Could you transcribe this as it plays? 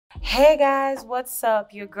Hey guys, what's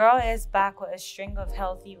up? Your girl is back with a string of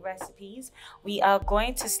healthy recipes. We are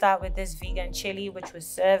going to start with this vegan chili, which was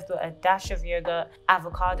served with a dash of yogurt,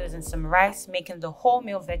 avocados, and some rice, making the whole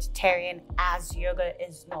meal vegetarian as yogurt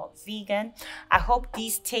is not vegan. I hope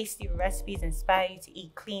these tasty recipes inspire you to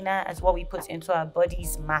eat cleaner, as what we put into our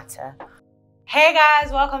bodies matter. Hey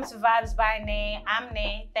guys, welcome to Vibes by Nay. I'm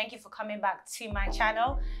Nay. Thank you for coming back to my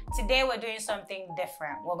channel. Today we're doing something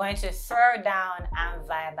different. We're going to throw down and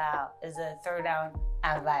vibe out. Is a throw down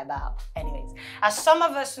and vibe out. Anyways, as some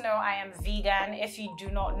of us know, I am vegan. If you do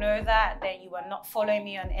not know that, then you are not following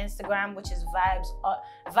me on Instagram, which is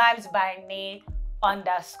vibes by Nay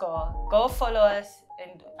 _. Go follow us.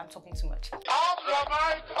 And I'm talking too much.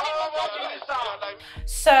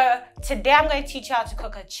 So today I'm going to teach you how to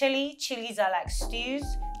cook a chili. Chilies are like stews.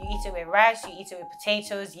 You eat it with rice, you eat it with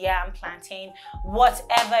potatoes, yam, plantain,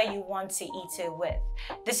 whatever you want to eat it with.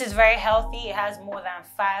 This is very healthy. It has more than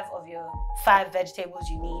 5 vegetables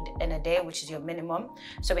you need in a day, which is your minimum.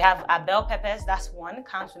 So we have our bell peppers, that's 1,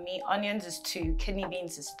 counts for me. Onions is 2, kidney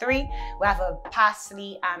beans is 3. We have a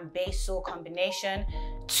parsley and basil combination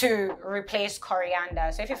to replace coriander.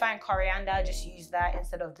 So if you find coriander, just use that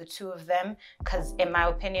instead of the 2 of them, because in my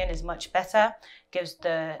opinion is much better. Gives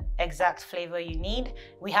the exact flavor you need.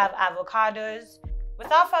 We have avocados.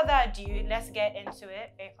 Without further ado, let's get into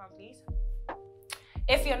it. Apron, please.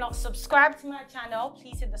 If you're not subscribed to my channel,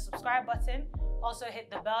 please hit the subscribe button. Also hit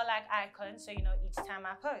the bell-like icon so you know each time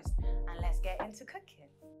I post. And let's get into cooking.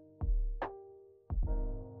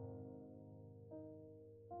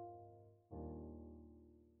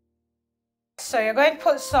 So you're going to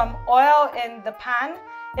put some oil in the pan.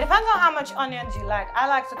 It depends on how much onions you like. I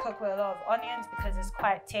like to cook with a lot of onions because it's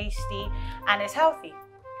quite tasty and it's healthy.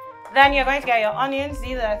 Then you're going to get your onions.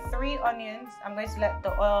 These are 3 onions. I'm going to let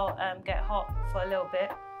the oil get hot for a little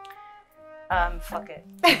bit. Fuck it.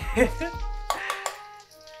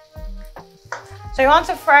 So you want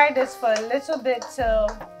to fry this for a little bit till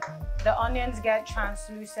the onions get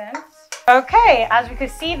translucent. Okay, as we can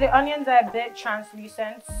see, the onions are a bit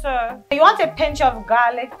translucent. So you want a pinch of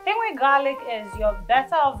garlic. The thing with garlic is you're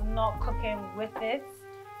better off not cooking with it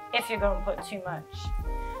if you're going to put too much.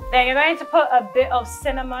 Then you're going to put a bit of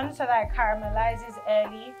cinnamon so that it caramelizes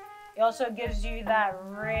early. It also gives you that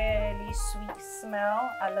really sweet smell.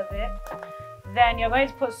 I love it. Then you're going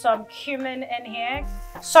to put some cumin in here.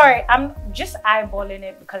 Sorry, I'm just eyeballing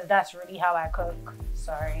it because that's really how I cook.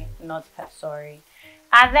 Sorry, not sorry.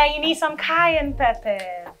 And then you need some cayenne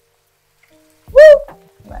pepper. Woo!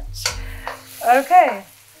 Much. Okay.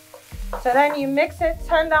 So then you mix it,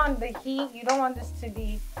 turn down the heat. You don't want this to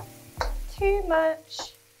be too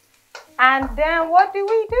much. And then what do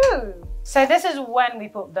we do? So this is when we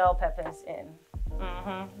put bell peppers in.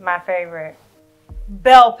 My favorite.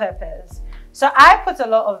 Bell peppers. So I put a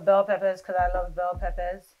lot of bell peppers because I love bell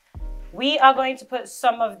peppers. We are going to put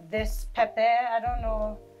some of this pepper. I don't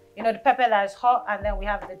know. You know, the pepper that is hot, and then we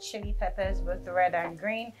have the chili peppers, both the red and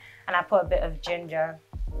green. And I put a bit of ginger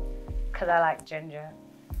because I like ginger.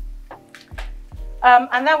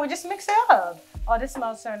 And then we just mix it up. Oh, this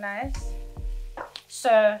smells so nice.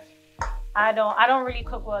 So I don't really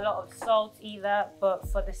cook with a lot of salt either, but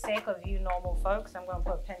for the sake of you normal folks, I'm going to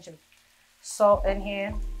put a pinch of salt in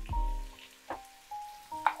here.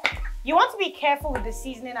 You want to be careful with the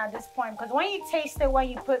seasoning at this point, because when you taste it, when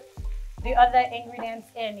you put the other ingredients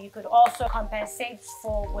in, you could also compensate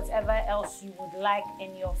for whatever else you would like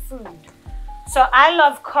in your food. So I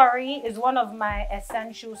love curry. It's one of my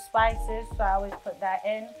essential spices, so I always put that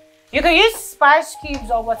in. You can use spice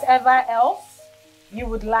cubes or whatever else you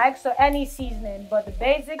would like, so any seasoning, but the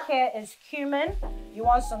basic here is cumin. You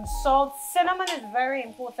want some salt. Cinnamon is very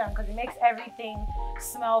important because it makes everything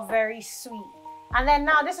smell very sweet. And then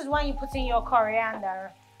now this is when you put in your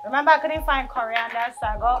coriander. Remember, I couldn't find coriander, so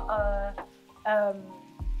I got a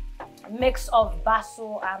mix of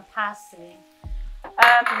basil and parsley.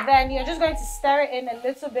 Then you're just going to stir it in a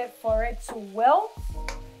little bit for it to wilt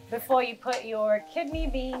before you put your kidney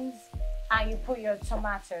beans and you put your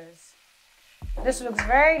tomatoes. This looks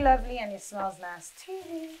very lovely and it smells nice too.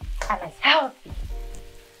 And it's healthy.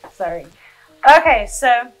 Sorry. Okay,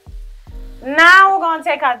 so now we're going to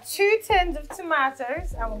take our 2 tins of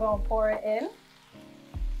tomatoes and we're going to pour it in.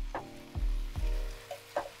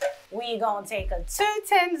 We're going to take 2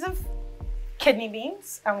 tins of kidney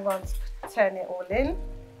beans and we're going to turn it all in.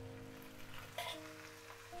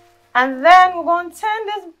 And then we're going to turn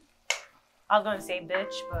this, I was going to say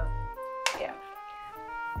bitch, but yeah.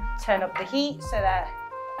 Turn up the heat so that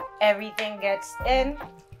everything gets in.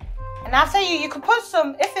 And after you could put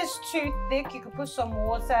some, if it's too thick, you could put some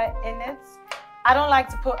water in it. I don't like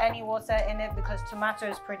to put any water in it because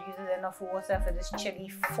tomatoes produces enough water for this chili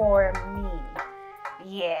for me.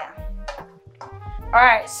 Yeah. All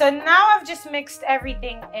right, so now I've just mixed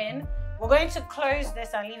everything in. We're going to close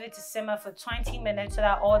this and leave it to simmer for 20 minutes so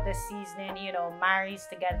that all the seasoning, you know, marries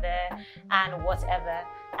together and whatever.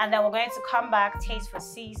 And then we're going to come back, taste for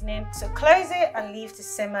seasoning. So close it and leave to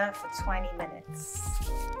simmer for 20 minutes.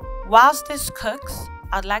 Whilst this cooks,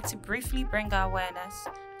 I'd like to briefly bring our awareness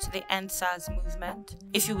to the End SARS movement.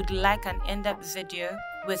 If you would like an in-depth video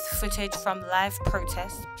with footage from live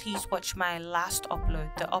protests, please watch my last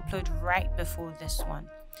upload, the upload right before this one.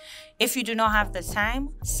 If you do not have the time,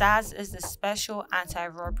 SARS is the Special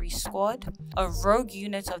Anti-Robbery Squad, a rogue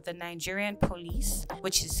unit of the Nigerian police,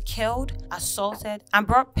 which has killed, assaulted, and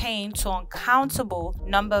brought pain to an uncountable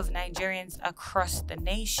number of Nigerians across the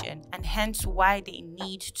nation, and hence why they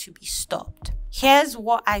need to be stopped. Here's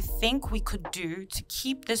what I think we could do to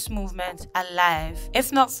keep this movement alive,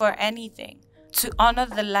 if not for anything, to honor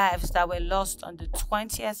the lives that were lost on the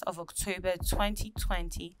 20th of October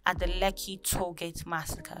 2020 at the Lekki Tollgate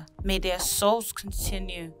massacre. May their souls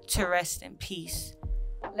continue to rest in peace.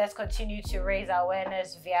 Let's continue to raise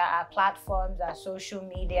awareness via our platforms, our social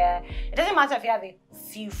media. It doesn't matter if you have a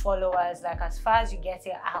few followers, like as far as you get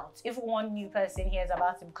it out. If one new person hears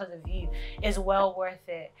about it because of you, it's well worth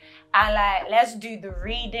it. And like, let's do the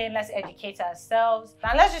reading, let's educate ourselves.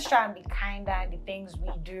 And let's just try and be kinder in the things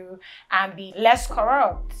we do and be less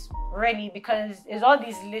corrupt, really, because it's all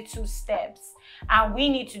these little steps. And we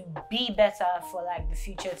need to be better for like the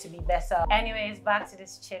future to be better. Anyways, back to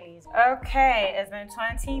this chilies. Okay, it's been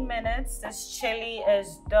 20 minutes. This chili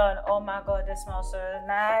is done. Oh my God, this smells so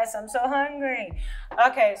nice. I'm so hungry.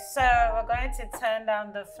 Okay, so we're going to turn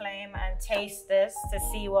down the flame and taste this to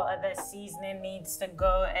see what other seasoning needs to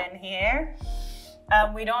go in here.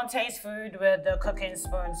 We don't taste food with the cooking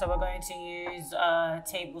spoon, so we're going to use a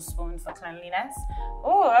tablespoon for cleanliness.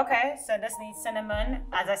 Oh, okay, so this needs cinnamon.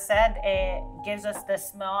 As I said, it gives us the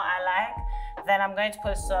smell I like. Then I'm going to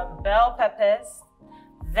put some bell peppers,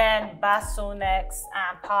 then basil next,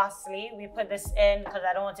 and parsley. We put this in because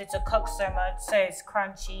I don't want it to cook so much, so it's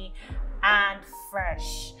crunchy and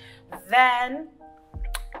fresh. Then,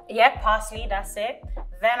 yep, parsley, that's it.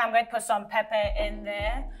 Then I'm going to put some pepper in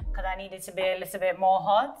there because I need it to be a little bit more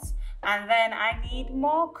hot. And then I need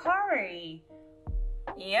more curry.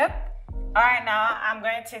 Yep. All right, now I'm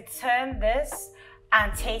going to turn this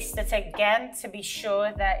and taste it again to be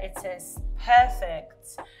sure that it is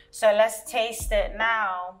perfect. So let's taste it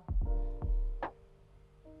now.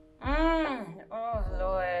 Oh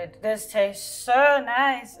Lord, this tastes so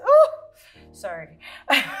nice. Ooh. Sorry.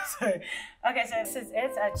 Sorry. Okay, so this is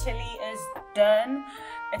it. Our chili is done.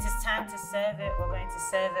 It is time to serve it. We're going to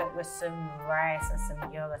serve it with some rice and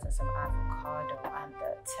some yogurt and some avocado, and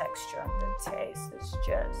the texture and the taste is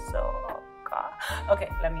just so, oh God. Okay,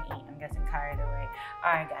 let me eat. I'm getting carried away.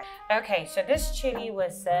 All right, guys. Okay, so this chili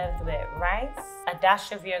was served with rice, a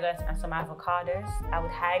dash of yogurt, and some avocados. I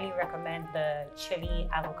would highly recommend the chili,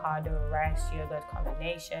 avocado, rice, yogurt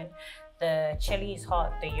combination. The chili is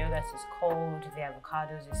hot, the yogurt is cold, the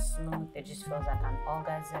avocados is smooth. It just feels like an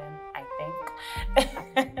orgasm, I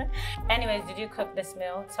think. Anyways, did you cook this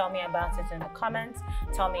meal? Tell me about it in the comments.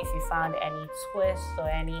 Tell me if you found any twists or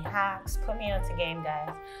any hacks. Put me onto game,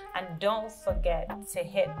 guys. And don't forget to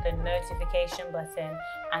hit the notification button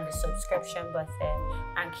and the subscription button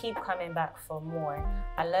and keep coming back for more.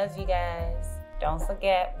 I love you guys. Don't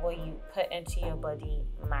forget, what you put into your body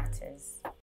matters.